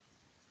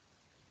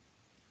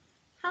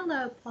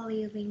Hello,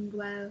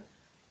 Polylingual.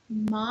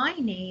 My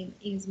name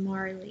is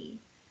Marley,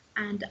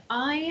 and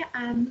I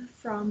am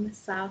from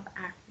South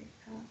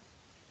Africa.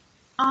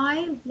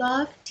 I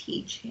love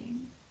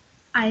teaching.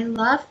 I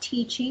love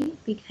teaching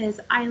because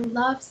I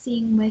love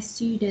seeing my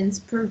students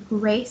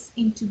progress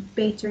into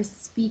better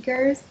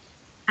speakers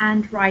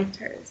and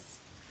writers.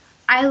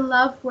 I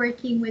love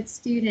working with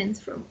students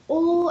from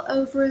all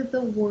over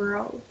the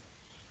world.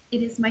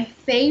 It is my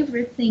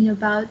favorite thing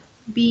about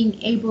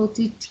being able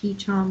to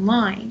teach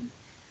online.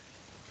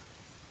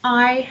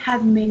 I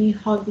have many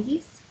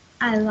hobbies.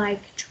 I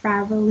like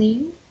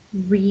traveling,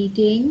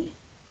 reading,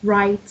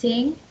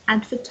 writing,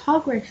 and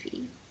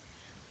photography.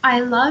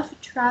 I love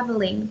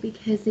traveling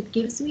because it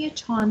gives me a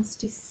chance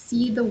to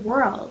see the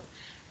world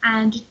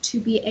and to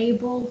be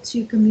able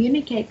to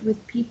communicate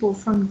with people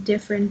from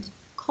different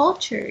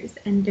cultures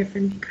and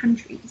different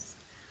countries.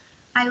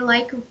 I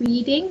like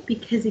reading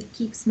because it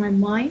keeps my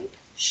mind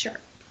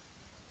sharp.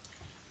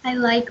 I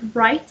like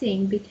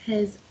writing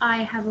because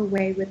I have a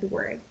way with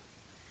words.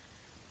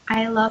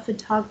 I love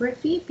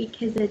photography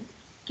because it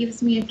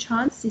gives me a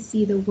chance to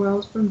see the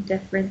world from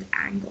different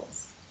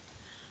angles.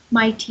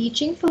 My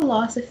teaching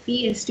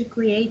philosophy is to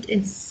create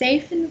a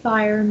safe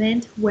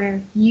environment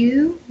where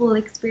you will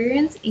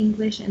experience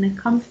English in a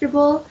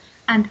comfortable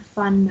and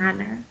fun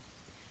manner.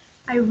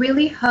 I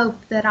really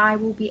hope that I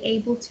will be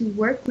able to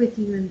work with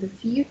you in the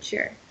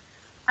future.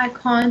 I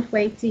can't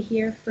wait to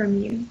hear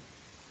from you.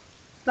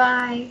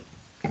 Bye.